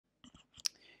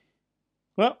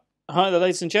Hi there,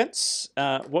 ladies and gents.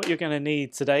 What you're going to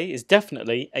need today is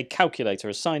definitely a calculator,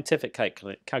 a scientific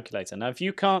calculator. Now, if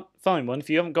you can't find one, if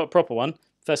you haven't got a proper one,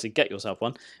 firstly, get yourself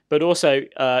one. But also,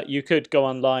 you could go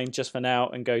online just for now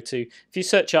and go to, if you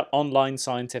search up online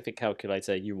scientific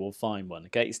calculator, you will find one.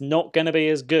 Okay, it's not going to be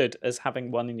as good as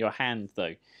having one in your hand,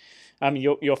 though.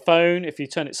 Your phone, if you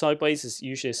turn it sideways, is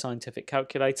usually a scientific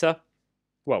calculator.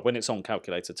 Well, when it's on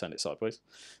calculator, turn it sideways.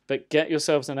 But get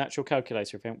yourselves an actual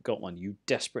calculator if you haven't got one. You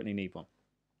desperately need one.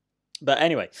 But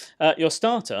anyway, your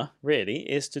starter really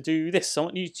is to do this. I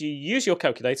want you to use your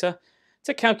calculator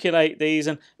to calculate these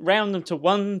and round them to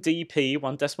 1 dp,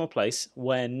 1 decimal place,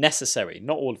 where necessary.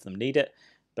 Not all of them need it,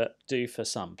 but do for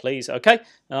some, please. Okay,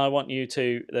 and I want you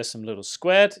to, there's some little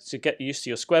squared, to get used to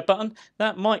your square button.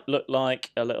 That might look like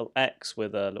a little X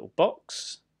with a little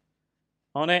box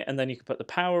on it, and then you can put the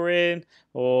power in,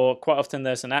 or quite often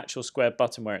there's an actual square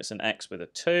button where it's an X with a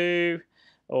 2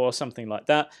 or something like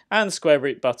that, and the square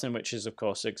root button, which is of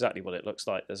course exactly what it looks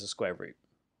like. There's a square root.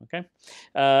 Okay,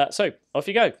 so off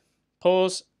you go.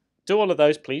 Pause, do all of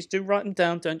those, please do write them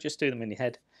down, don't just do them in your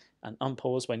head, and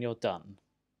unpause when you're done.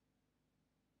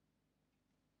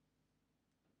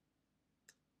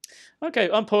 Okay,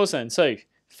 unpause then. So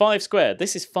 5 squared,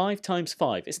 this is 5 times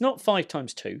 5. It's not 5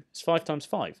 times 2, it's 5 times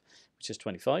 5, which is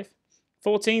 25.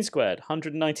 14 squared,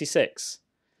 196.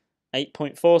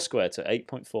 8.4 squared, so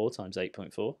 8.4 times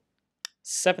 8.4.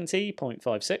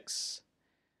 70.56.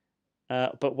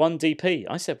 But 1 dp,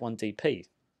 I said 1 dp.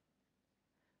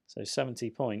 So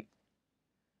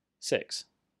 70.6.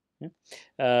 Yeah.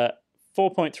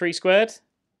 4.3 squared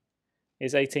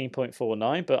is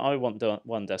 18.49, but I want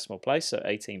 1 decimal place, so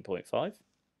 18.5.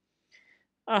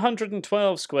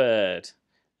 112 squared.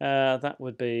 That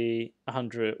would be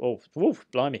 100. Oh,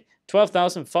 blimey,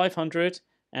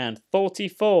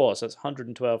 12,544. So that's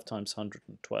 112 times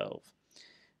 112.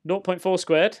 0.4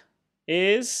 squared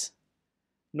is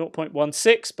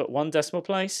 0.16, but 1 decimal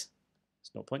place.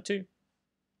 It's 0.2.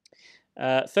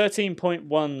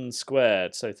 13.1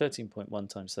 squared. So 13.1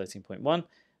 times 13.1.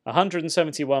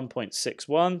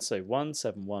 171.61. So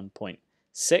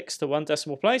 171.6 to 1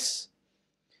 decimal place.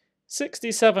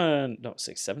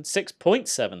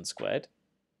 6.7 squared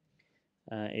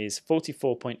is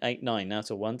 44.89. Now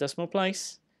to 1 decimal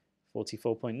place,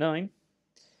 44.9.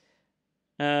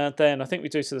 Then I think we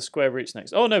do to the square roots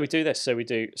next. Oh no, we do this. So we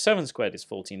do 7 squared is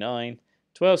 49,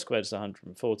 12 squared is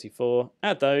 144.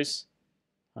 Add those,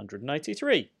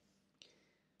 183.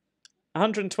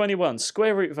 121.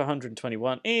 Square root of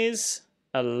 121 is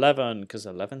 11, because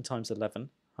 11 times 11,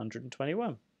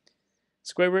 121.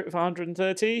 Square root of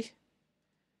 130.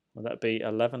 Well, that'd be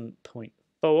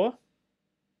 11.4.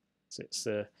 So it's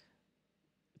a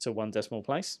 1 decimal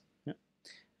place. Yeah.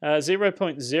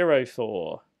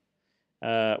 0.04.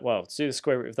 Well, to do the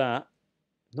square root of that,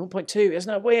 0.2. Isn't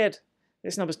that weird?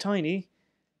 This number's tiny.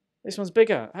 This one's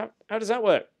bigger. How does that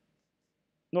work?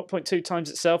 0.2 times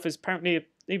itself is apparently an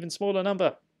even smaller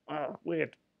number.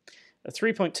 Weird.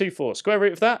 3.24. Square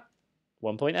root of that,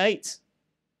 1.8.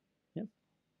 Yeah.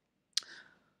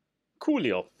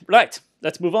 Coolio. Right.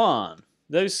 Let's move on.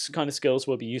 Those kind of skills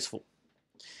will be useful.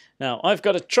 Now, I've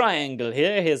got a triangle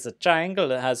here. Here's a triangle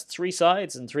that has 3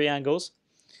 sides and 3 angles.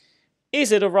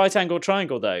 Is it a right angle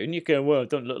triangle, though? And you go, well,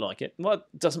 it doesn't look like it. Well, it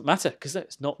doesn't matter, because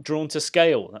it's not drawn to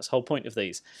scale. That's the whole point of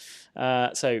these.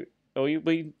 So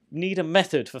we need a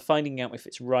method for finding out if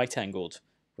it's right angled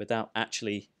without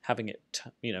actually having it,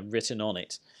 written on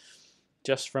it,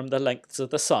 just from the lengths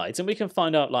of the sides. And we can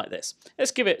find out like this.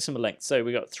 Let's give it some length. So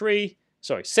we got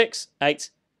 6,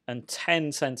 8, and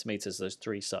 10 centimeters, those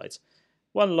 3 sides.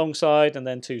 1 long side and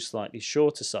then 2 slightly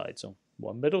shorter sides, or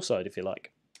 1 middle side if you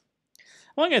like.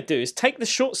 What I'm going to do is take the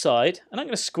short side and I'm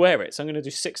going to square it. So I'm going to do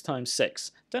 6 times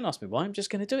 6. Don't ask me why, I'm just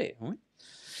going to do it. All right?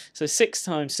 So 6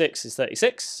 times 6 is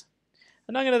 36.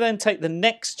 And I'm going to then take the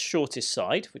next shortest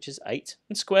side, which is 8,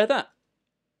 and square that,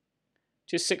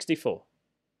 which is 64.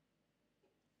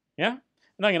 Yeah?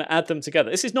 And I'm going to add them together.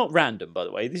 This is not random, by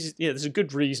the way. There's a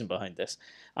good reason behind this.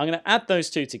 I'm going to add those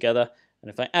two together,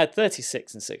 and if I add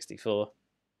 36 and 64,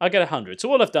 I get 100. So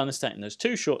all I've done is taken those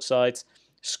 2 short sides,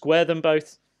 square them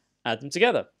both, add them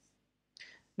together.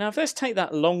 Now, if let's take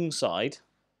that long side,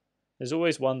 there's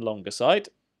always one longer side,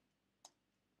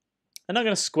 and I'm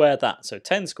going to square that. So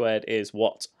 10 squared is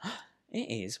what?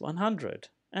 It is 100.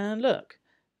 And look,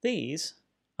 these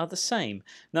are the same.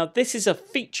 Now, this is a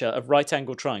feature of right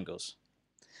angle triangles,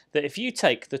 that if you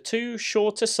take the 2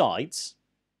 shorter sides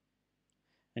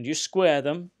and you square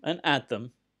them and add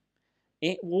them,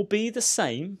 it will be the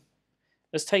same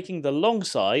as taking the long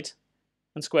side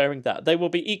and squaring that. They will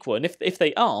be equal, and if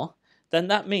they are, then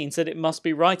that means that it must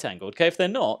be right-angled. Okay, if they're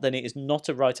not, then it is not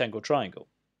a right-angled triangle.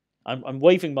 I'm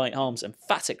waving my arms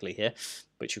emphatically here,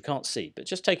 which you can't see, but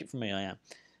just take it from me, I am.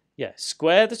 Yeah,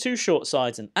 square the two short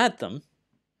sides and add them.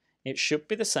 It should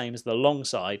be the same as the long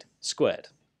side squared.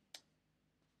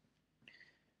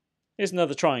 Here's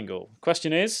another triangle.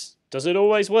 Question is, does it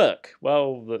always work?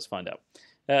 Well, let's find out.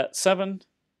 7,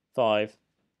 5,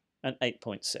 and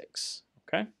 8.6.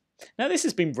 Okay. Now this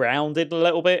has been rounded a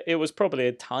little bit. It was probably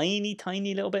a tiny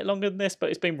little bit longer than this, but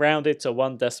it's been rounded to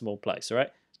 1 decimal place, all right?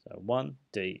 So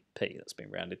 1dp, that's been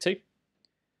rounded to.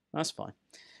 That's fine.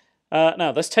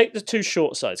 Now let's take the two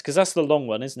short sides, because that's the long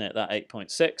one, isn't it, that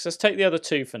 8.6. Let's take the other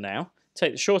two for now.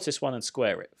 Take the shortest one and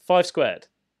square it. 5 squared,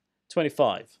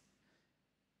 25.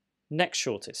 Next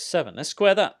shortest, 7. Let's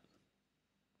square that.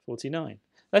 49.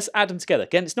 Let's add them together.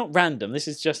 Again, it's not random. This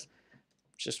is just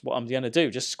what I'm going to do.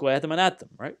 Just square them and add them,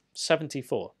 right?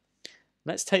 74.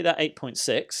 Let's take that 8.6.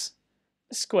 Let's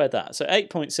square that. So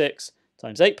 8.6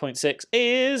 times 8.6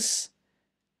 is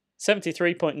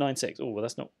 73.96. Oh, well,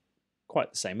 that's not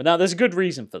quite the same. But now there's a good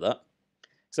reason for that.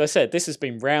 As I said, this has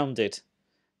been rounded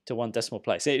to 1 decimal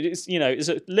place. It's, you know, there's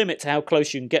a limit to how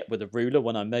close you can get with a ruler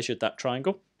when I measured that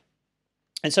triangle.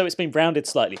 And so it's been rounded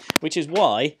slightly, which is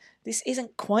why this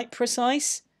isn't quite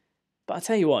precise. But I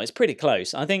tell you what, it's pretty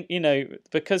close. I think, you know,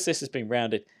 because this has been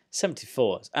rounded,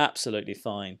 74 is absolutely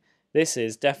fine. This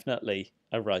is definitely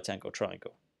a right angle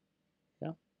triangle.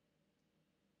 Yeah.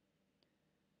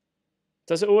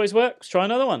 Does it always work? Let's try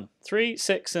another one. 3,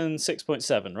 6, and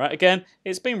 6.7, right? Again,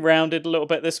 it's been rounded a little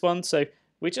bit, this one, so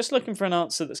we're just looking for an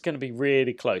answer that's going to be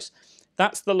really close.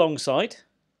 That's the long side,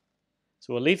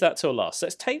 so we'll leave that till last.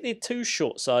 Let's take the two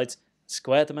short sides,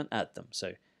 square them and add them.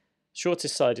 So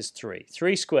shortest side is 3.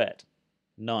 3 squared,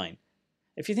 9.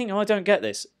 If you think, oh, I don't get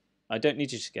this, I don't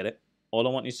need you to get it. All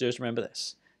I want you to do is remember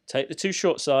this. Take the two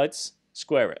short sides,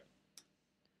 square it.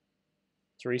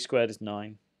 3 squared is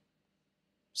 9.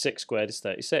 6 squared is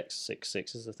 36. 6,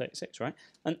 6 is the 36, right?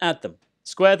 And add them.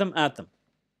 Square them, add them.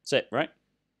 That's it, right?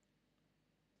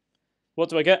 What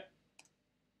do I get?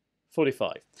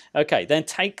 45. Okay, then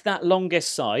take that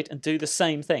longest side and do the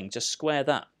same thing. Just square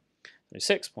that.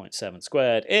 So 6.7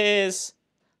 squared is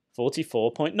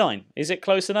 44.9. Is it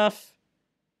close enough?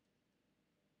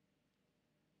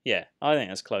 Yeah, I think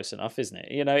that's close enough, isn't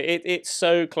it? You know, it's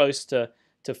so close to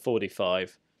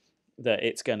 45 that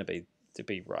it's going to be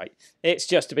right. It's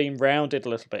just been rounded a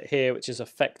little bit here, which has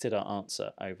affected our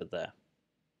answer over there.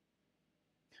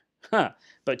 Huh.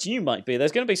 But you might be.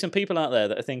 There's going to be some people out there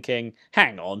that are thinking,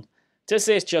 hang on, does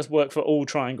this just work for all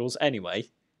triangles anyway?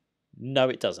 No,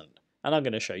 it doesn't. And I'm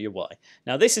going to show you why.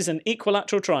 Now, this is an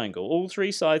equilateral triangle. All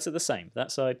three sides are the same.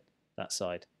 That side, that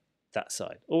side, that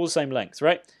side. All the same length,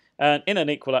 right? And in an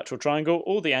equilateral triangle,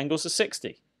 all the angles are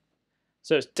 60.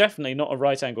 So it's definitely not a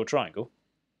right angle triangle.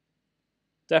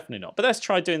 Definitely not. But let's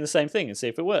try doing the same thing and see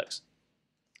if it works.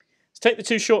 Let's take the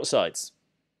two short sides.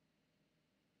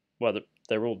 Well,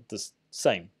 they're all the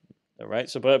same, all right?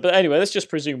 So, but anyway, let's just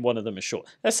presume one of them is short.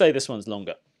 Let's say this one's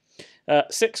longer.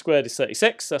 6 squared is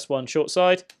 36. That's one short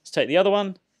side. Let's take the other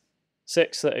one.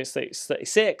 6,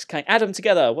 36. Okay, add them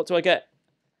together. What do I get?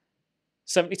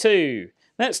 72.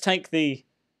 Let's take the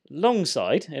long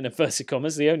side, in inverted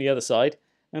commas, the only other side,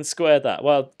 and square that.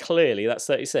 Well, clearly that's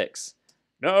 36.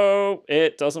 No,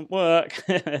 it doesn't work.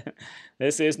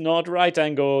 This is not right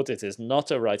angled. It is not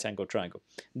a right angled triangle.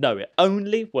 No, it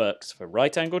only works for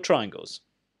right angled triangles.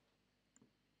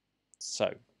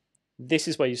 So, this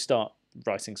is where you start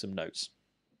writing some notes.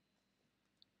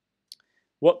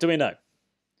 What do we know?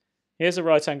 Here's a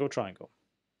right angled triangle.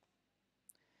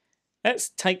 Let's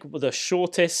take the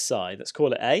shortest side, let's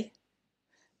call it A,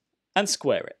 and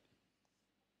square it.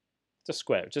 Just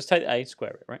square it. Just take A,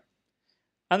 square it, right?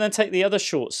 And then take the other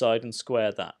short side and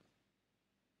square that.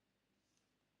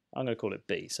 I'm going to call it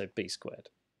B, so B squared.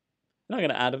 And I'm going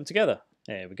to add them together.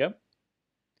 There we go.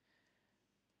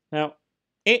 Now,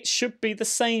 it should be the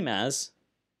same as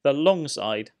the long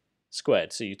side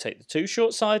squared. So you take the two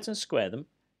short sides and square them,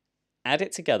 add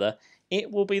it together.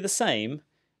 It will be the same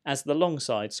as the long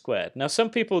side squared. Now, some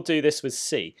people do this with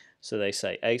C. So they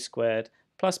say A squared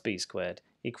plus B squared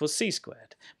equals C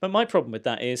squared. But my problem with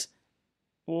that is,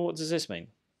 well, what does this mean?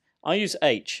 I use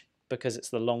H because it's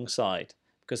the long side.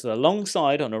 Because the long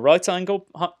side on a right angle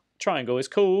triangle is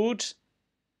called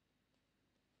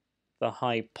the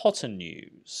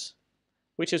hypotenuse,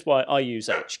 which is why I use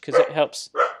H, because it helps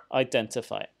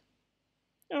identify it.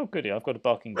 Oh, goody, I've got a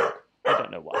barking dog. I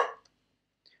don't know why.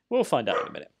 We'll find out in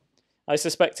a minute. I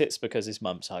suspect it's because his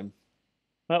mum's home.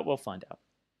 Well, we'll find out.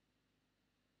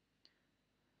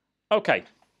 Okay.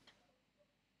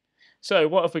 So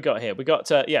what have we got here? We got,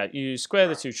 yeah, you square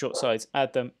the two short sides,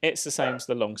 add them. It's the same as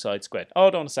the long side squared.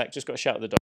 Hold on a sec, just got to shout at the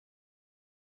dog.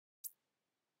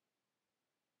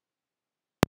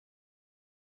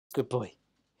 Good boy.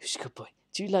 Who's a good boy?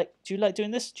 Do you like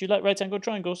doing this? Do you like right angle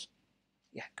triangles?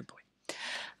 Yeah, good boy.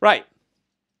 Right.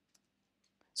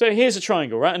 So here's a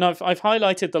triangle, right? And I've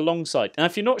highlighted the long side. Now,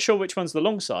 if you're not sure which one's the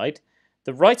long side,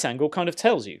 the right angle kind of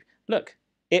tells you. Look,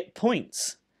 it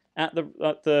points at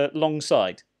the long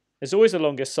side. There's always the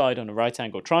longest side on a right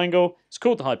angle triangle. It's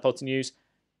called the hypotenuse.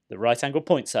 The right angle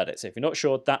points at it. So if you're not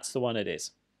sure, that's the one it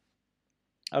is.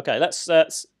 Okay,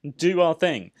 let's do our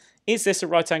thing. Is this a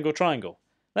right angle triangle?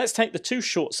 Let's take the two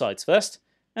short sides first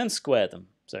and square them.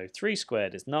 So 3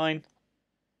 squared is 9.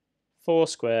 4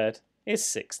 squared is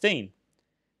 16.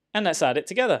 And let's add it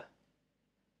together,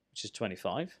 which is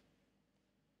 25.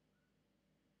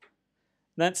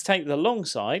 Let's take the long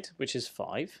side, which is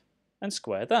 5, and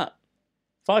square that.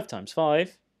 5 times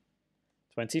 5,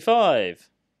 25.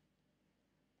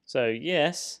 So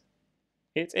yes,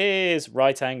 it is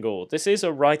right angled. This is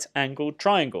a right angled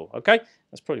triangle, okay?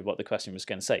 That's probably what the question was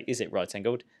going to say. Is it right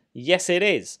angled? Yes, it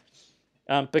is.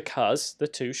 Because the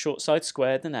two short sides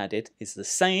squared and added is the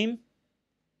same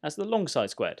as the long side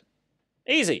squared.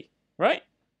 Easy, right?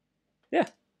 Yeah.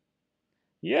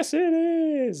 Yes, it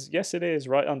is. Yes, it is.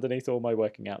 Right underneath all my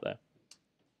working out there.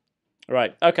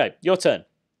 Right. Okay. Your turn.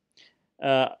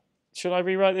 Should I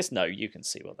rewrite this? No, you can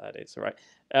see what that is. All right.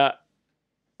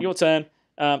 Your turn.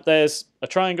 There's a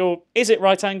triangle. Is it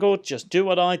right angled? Just do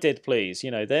what I did, please.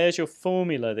 You know, there's your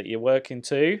formula that you're working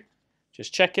to.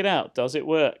 Just check it out. Does it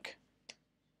work?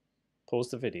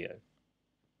 Pause the video.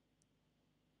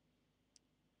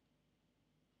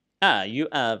 You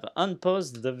have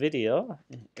unpaused the video.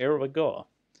 Here we go.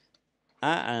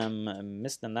 I am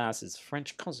Mr. Nas's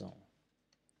French cousin.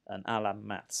 And I love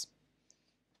maths.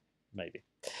 Maybe.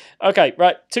 Okay,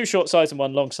 right. Two short sides and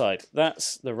one long side.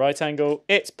 That's the right angle.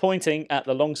 It's pointing at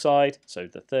the long side, so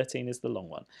the 13 is the long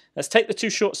one. Let's take the two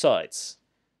short sides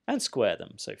and square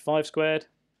them. So 5 squared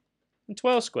and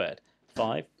 12 squared.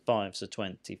 5 5s are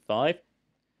 25.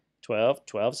 12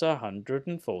 12s are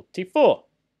 144.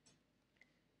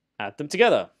 Add them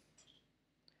together.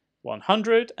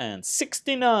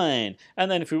 169.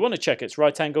 And then if we want to check it's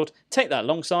right angled, take that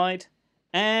long side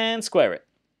and square it.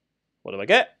 What do I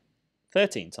get?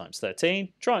 13 times 13.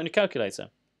 Try it on your calculator.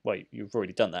 Well, you've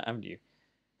already done that, haven't you?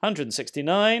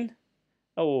 169.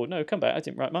 Oh, no, come back. I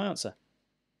didn't write my answer.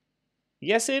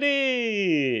 Yes, it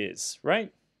is,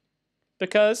 right?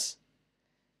 Because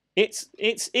it's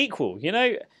equal, you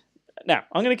know. Now,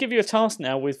 I'm going to give you a task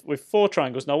now with 4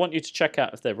 triangles, and I want you to check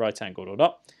out if they're right angled or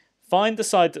not. Find the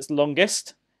side that's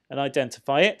longest and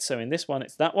identify it. So in this one,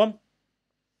 it's that one.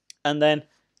 And then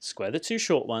square the two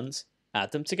short ones,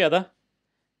 add them together.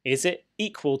 Is it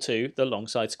equal to the long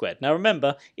side squared? Now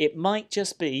remember, it might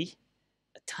just be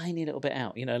a tiny little bit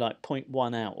out, you know, like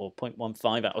 0.1 out or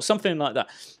 0.15 out or something like that.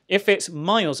 If it's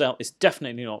miles out, it's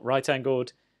definitely not right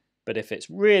angled. But if it's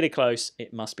really close,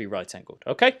 it must be right angled.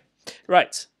 Okay?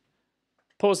 Right.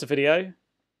 Pause the video.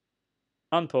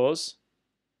 Unpause.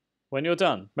 When you're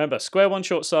done, remember, square one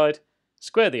short side,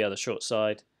 square the other short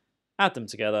side, add them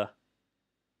together,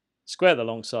 square the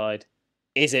long side.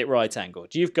 Is it right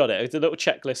angled? You've got it. It's a little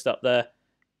checklist up there.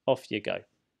 Off you go.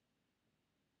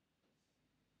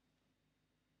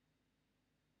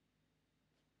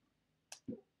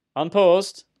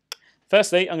 Unpaused.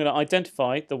 Firstly, I'm going to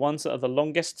identify the ones that are the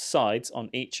longest sides on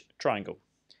each triangle.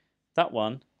 That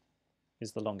one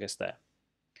is the longest there.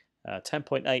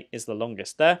 10.8 is the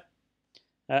longest there.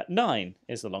 9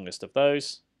 is the longest of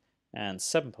those. And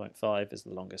 7.5 is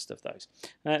the longest of those.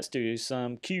 Let's do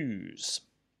some Q's.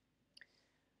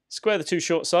 Square the two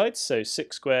short sides, so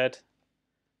 6 squared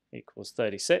equals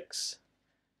 36.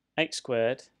 8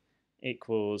 squared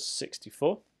equals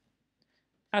 64.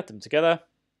 Add them together,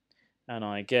 and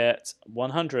I get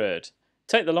 100.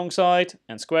 Take the long side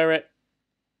and square it.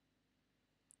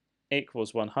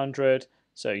 Equals 100.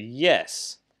 So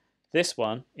yes, this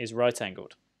one is right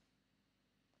angled.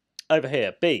 Over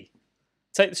here, B.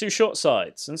 Take the two short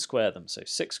sides and square them. So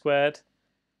 6 squared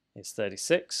is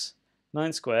 36.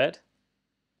 9 squared,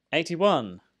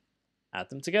 81. Add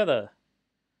them together.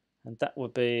 And that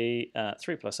would be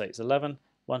 3 plus 8 is 11.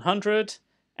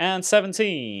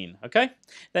 117. Okay?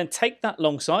 Then take that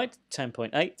long side,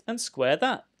 10.8, and square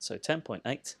that. So 10.8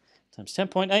 times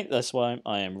 10.8. That's why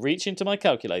I am reaching to my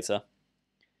calculator.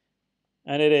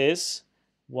 And it is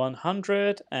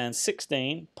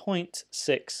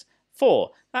 116.64.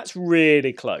 That's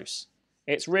really close.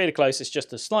 It's really close. It's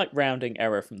just a slight rounding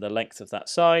error from the length of that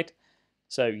side.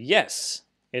 So yes,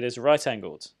 it is right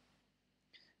angled.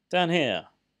 Down here,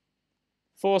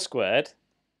 4 squared,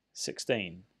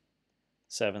 16.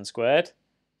 7 squared,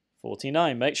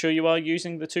 49. Make sure you are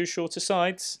using the two shorter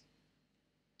sides.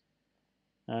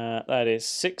 That is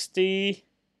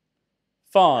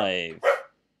 65.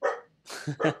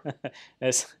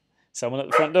 There's someone at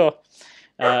the front door.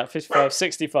 55,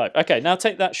 65. Okay, now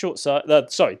take that short side,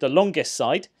 the longest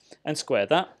side, and square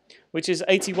that, which is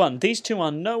 81. These two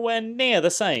are nowhere near the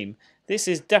same. This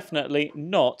is definitely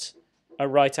not a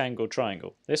right-angled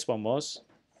triangle. This one was,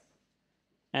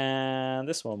 and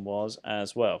this one was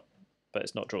as well, but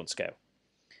it's not drawn to scale.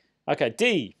 Okay,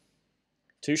 D.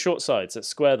 Two short sides. Let's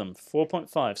square them.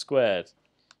 4.5 squared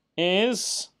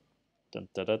is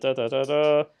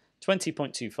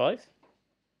 20.25.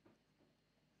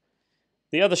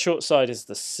 The other short side is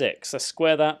the 6. Let's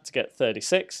square that to get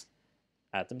 36.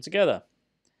 Add them together.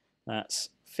 That's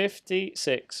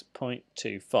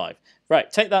 56.25. Right,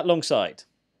 take that long side,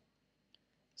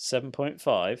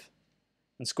 7.5,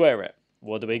 and square it.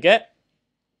 What do we get?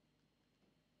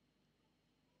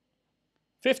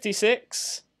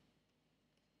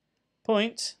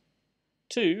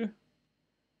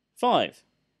 56.25.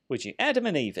 Would you add them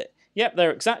and Eve it? Yep,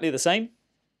 they're exactly the same.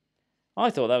 I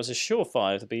thought that was a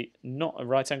surefire to be not a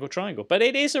right angle triangle, but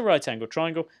it is a right angle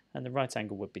triangle, and the right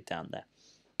angle would be down there.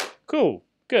 Cool,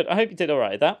 good. I hope you did all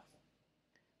right at that,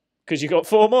 because you got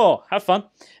 4 more. Have fun.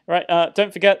 Right,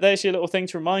 don't forget, there's your little thing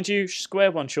to remind you.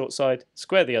 Square one short side,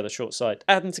 square the other short side,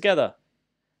 add them together.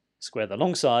 Square the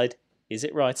long side. Is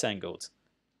it right angled?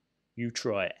 You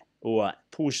try it. All right,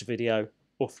 pause the video.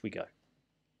 Off we go.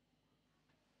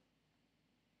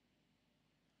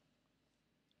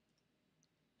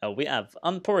 Oh, we have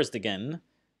unpaused again,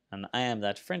 and I am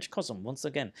that French cousin once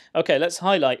again. Okay, let's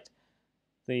highlight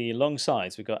the long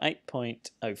sides. We've got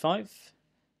 8.05,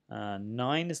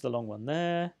 9 is the long one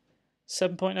there,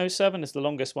 7.07 is the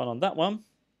longest one on that one,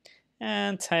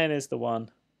 and 10 is the one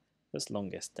that's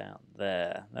longest down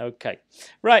there. Okay,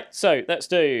 right, so let's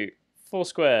do 4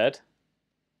 squared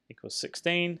equals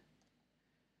 16,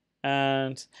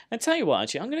 and tell you what,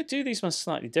 actually, I'm going to do these ones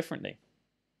slightly differently.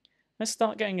 Let's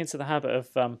start getting into the habit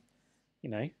of, you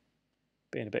know,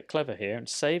 being a bit clever here and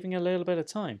saving a little bit of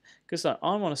time. Because I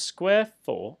want to square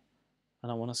 4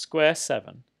 and I want to square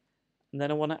 7, and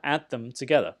then I want to add them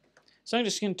together. So I'm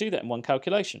just going to do that in one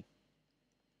calculation,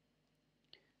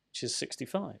 which is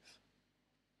 65.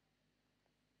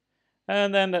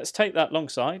 And then let's take that long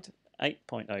side,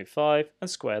 8.05, and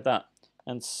square that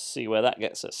and see where that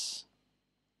gets us.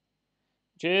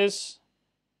 Which is,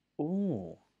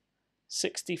 ooh,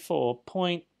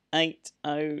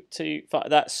 64.8025.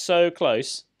 That's so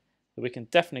close that we can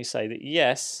definitely say that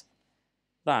yes,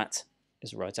 that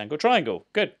is a right angle triangle.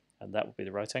 Good, and that will be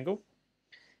the right angle.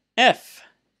 F,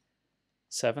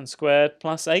 7 squared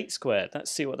plus 8 squared.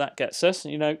 Let's see what that gets us.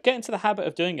 You know, get into the habit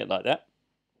of doing it like that.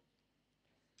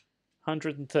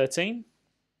 113.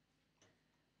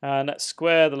 And let's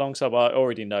square the long side. Well, I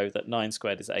already know that 9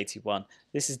 squared is 81.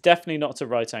 This is definitely not a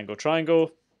right angle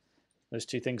triangle. Those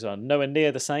two things are nowhere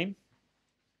near the same.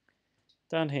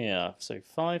 Down here, so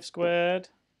 5 squared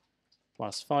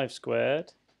plus 5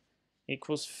 squared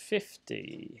equals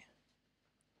 50.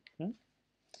 Okay.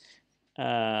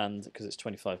 And because it's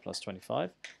 25 plus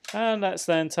 25. And let's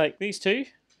then take these two,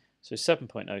 so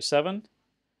 7.07,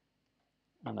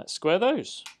 and let's square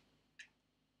those.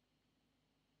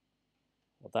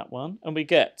 Well, that one, and we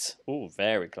get, oh,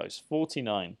 very close,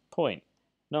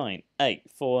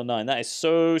 49.9849. That is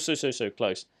so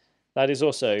close. That is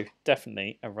also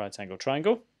definitely a right angle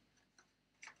triangle.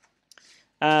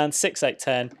 And 6, 8,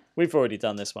 10, we've already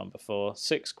done this one before.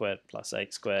 6 squared plus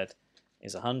 8 squared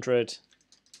is 100.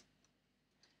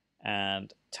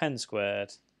 And 10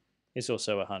 squared is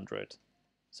also 100.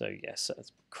 So yes,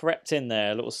 it's crept in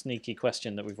there, a little sneaky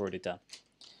question that we've already done.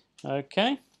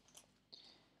 Okay,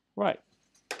 right,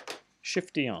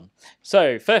 shifty on.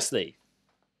 So firstly,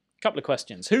 a couple of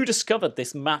questions. Who discovered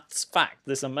this maths fact,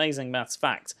 this amazing maths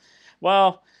fact?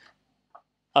 Well,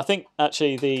 I think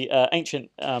actually the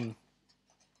ancient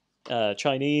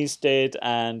Chinese did,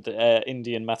 and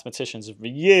Indian mathematicians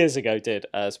years ago did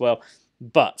as well.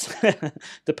 But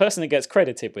the person that gets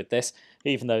credited with this,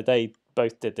 even though they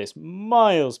both did this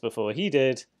miles before he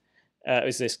did,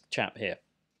 is this chap here.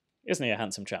 Isn't he a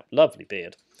handsome chap? Lovely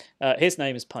beard. His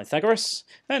name is Pythagoras,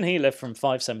 and he lived from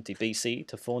 570 BC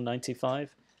to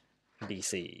 495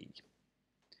 BC.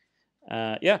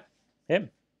 Yeah, him.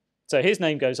 So his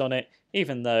name goes on it,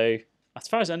 even though, as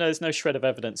far as I know, there's no shred of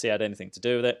evidence he had anything to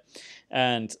do with it,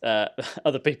 and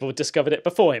other people discovered it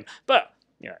before him. But,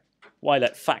 you know, why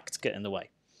let fact get in the way?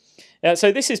 So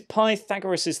this is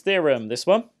Pythagoras' theorem, this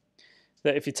one,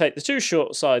 that if you take the two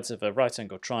short sides of a right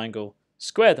angle triangle,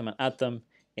 square them and add them,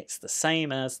 It's the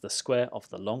same as the square of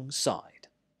the long side.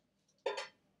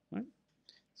 Right?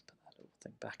 Let's put that little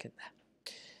thing back in there.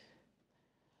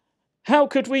 How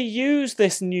could we use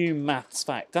this new maths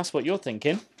fact? That's what you're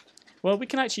thinking. Well, we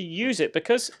can actually use it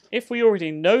because if we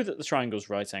already know that the triangle's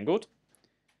right-angled,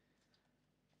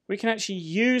 we can actually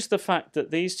use the fact that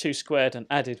these two squared and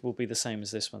added will be the same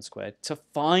as this one squared to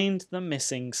find the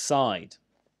missing side.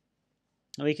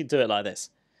 And we can do it like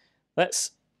this.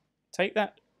 Let's take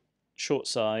that short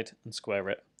side and square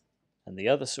it, and the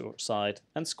other short side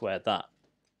and square that,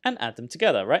 and add them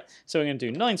together, right? So we're going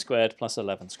to do 9 squared plus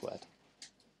 11 squared.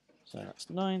 So that's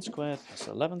 9 squared plus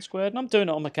 11 squared, and I'm doing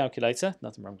it on my calculator,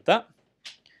 nothing wrong with that,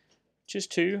 which is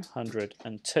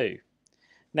 202.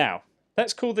 Now,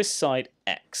 let's call this side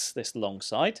x, this long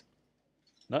side.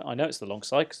 No, I know it's the long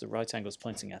side because the right angle is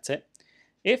pointing at it.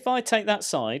 If I take that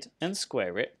side and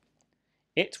square it,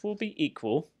 it will be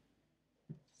equal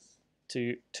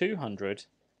to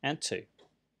 202.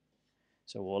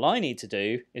 So all I need to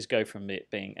do is go from it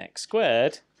being x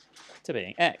squared to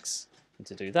being x. And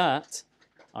to do that,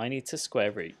 I need to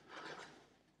square root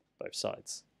both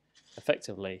sides.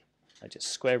 Effectively, I just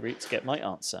square root to get my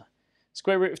answer.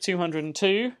 Square root of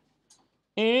 202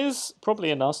 is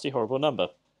probably a nasty, horrible number.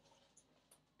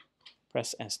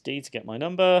 Press SD to get my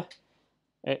number.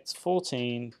 It's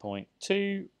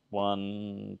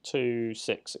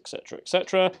 14.2126, etc.,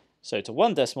 etc. So to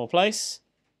one decimal place,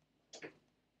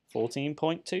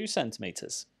 14.2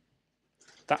 centimetres.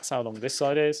 That's how long this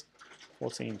side is,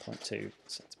 14.2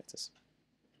 centimetres.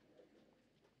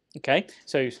 Okay,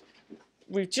 so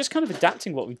we're just kind of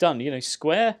adapting what we've done. You know,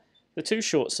 square the two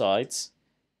short sides,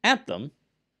 add them,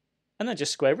 and then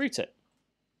just square root it.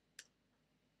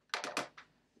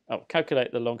 Oh,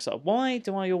 calculate the long side. Why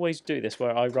do I always do this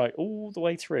where I write all the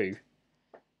way through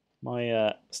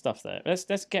my stuff there?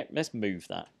 Let's move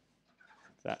that.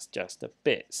 That's just a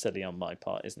bit silly on my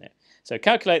part, isn't it? So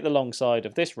calculate the long side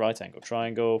of this right angle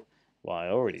triangle. Well, I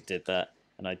already did that,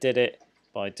 and I did it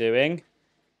by taking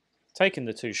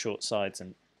the two short sides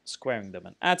and squaring them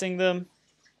and adding them.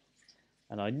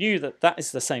 And I knew that that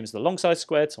is the same as the long side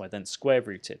squared, so I then square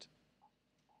rooted.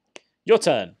 Your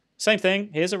turn. Same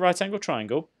thing. Here's a right angle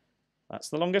triangle. That's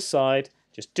the longest side.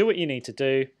 Just do what you need to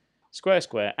do. Square,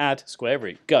 square, add, square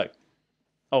root. Go.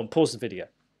 Oh, and pause the video.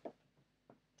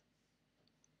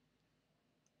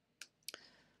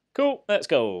 Cool, let's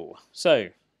go. So,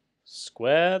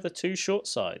 square the two short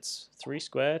sides, 3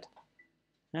 squared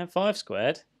and 5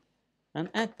 squared, and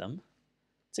add them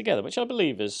together, which I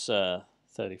believe is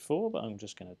 34, but I'm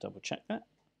just going to double check that.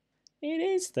 It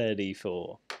is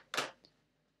 34.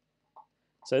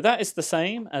 So that is the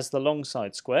same as the long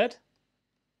side squared.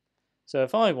 So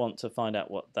if I want to find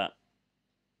out what that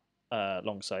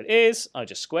long side is, I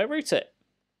just square root it.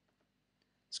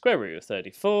 Square root of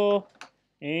 34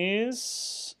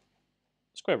 is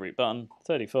square root button,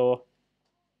 34.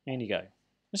 In you go.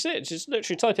 That's it, just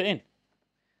literally type it in.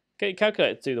 Get your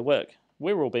calculator to do the work.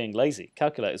 We're all being lazy.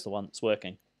 Calculator's the one that's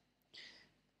working.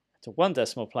 To one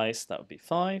decimal place, that would be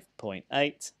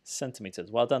 5.8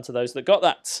 centimetres. Well done to those that got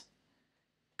that.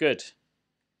 Good.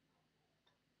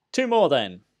 2 more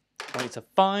then. I need to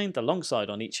find the long side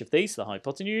on each of these, the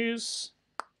hypotenuse.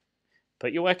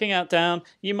 Put your working out down.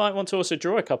 You might want to also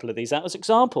draw a couple of these out as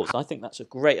examples. I think that's a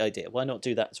great idea. Why not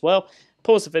do that as well?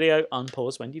 Pause the video,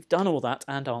 unpause when you've done all that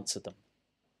and answered them.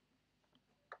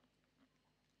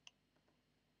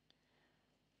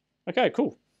 Okay,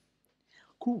 cool.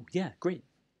 Cool, yeah, great.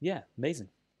 Yeah, amazing.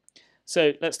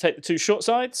 So let's take the two short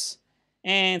sides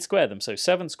and square them. So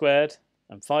 7 squared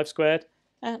and 5 squared,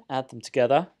 and add them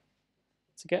together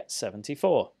to get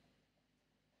 74.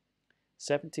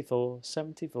 74,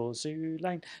 74, zoo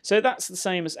lane. So that's the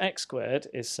same as x squared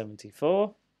is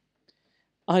 74.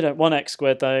 I don't want x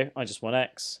squared though, I just want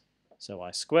x. So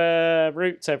I square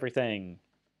root everything.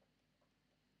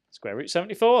 Square root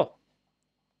 74.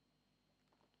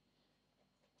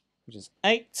 Which is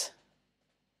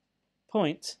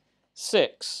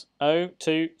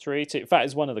 8.60232. In fact,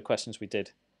 it's one of the questions we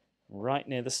did right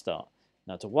near the start.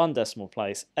 Now to one decimal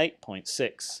place,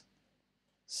 8.6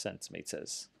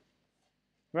 centimetres.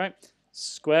 Right?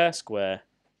 Square, square,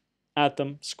 add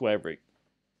them, square root.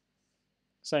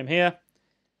 Same here.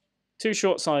 Two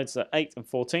short sides are 8 and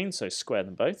 14, so square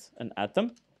them both and add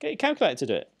them. Get your calculator to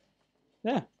do it.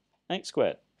 Yeah, 8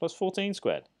 squared plus 14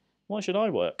 squared. Why should I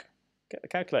work? Get the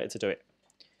calculator to do it.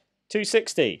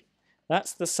 260.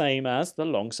 That's the same as the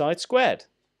long side squared.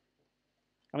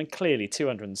 I mean, clearly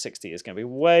 260 is going to be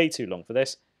way too long for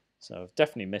this, so I've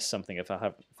definitely missed something if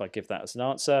I give that as an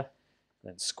answer.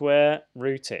 Then square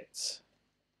root it.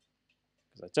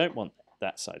 Because I don't want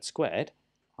that side squared,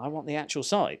 I want the actual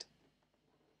side.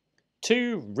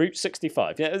 2 root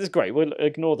 65. Yeah, this is great. We'll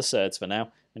ignore the surds for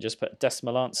now and just put a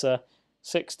decimal answer.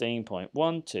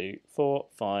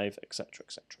 16.1245, etc.,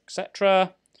 etc.,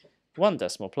 etc. 1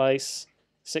 decimal place.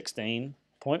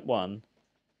 16.1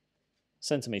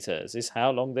 centimeters is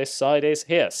how long this side is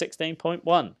here.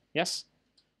 16.1. Yes?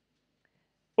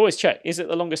 Always check. Is it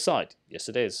the longest side? Yes,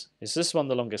 it is. Is this one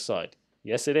the longest side?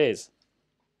 Yes, it is.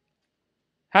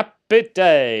 Happy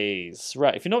days.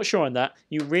 Right, if you're not sure on that,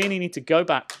 you really need to go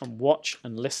back and watch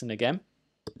and listen again.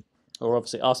 Or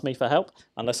obviously ask me for help,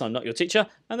 unless I'm not your teacher.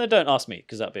 And then don't ask me,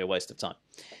 because that'd be a waste of time.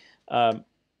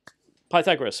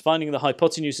 Pythagoras, finding the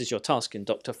hypotenuse is your task in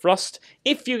Dr. Frost.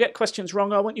 If you get questions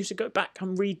wrong, I want you to go back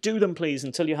and redo them, please,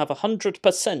 until you have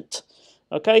 100%.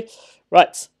 Okay?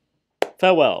 Right.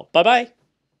 Farewell. Bye-bye.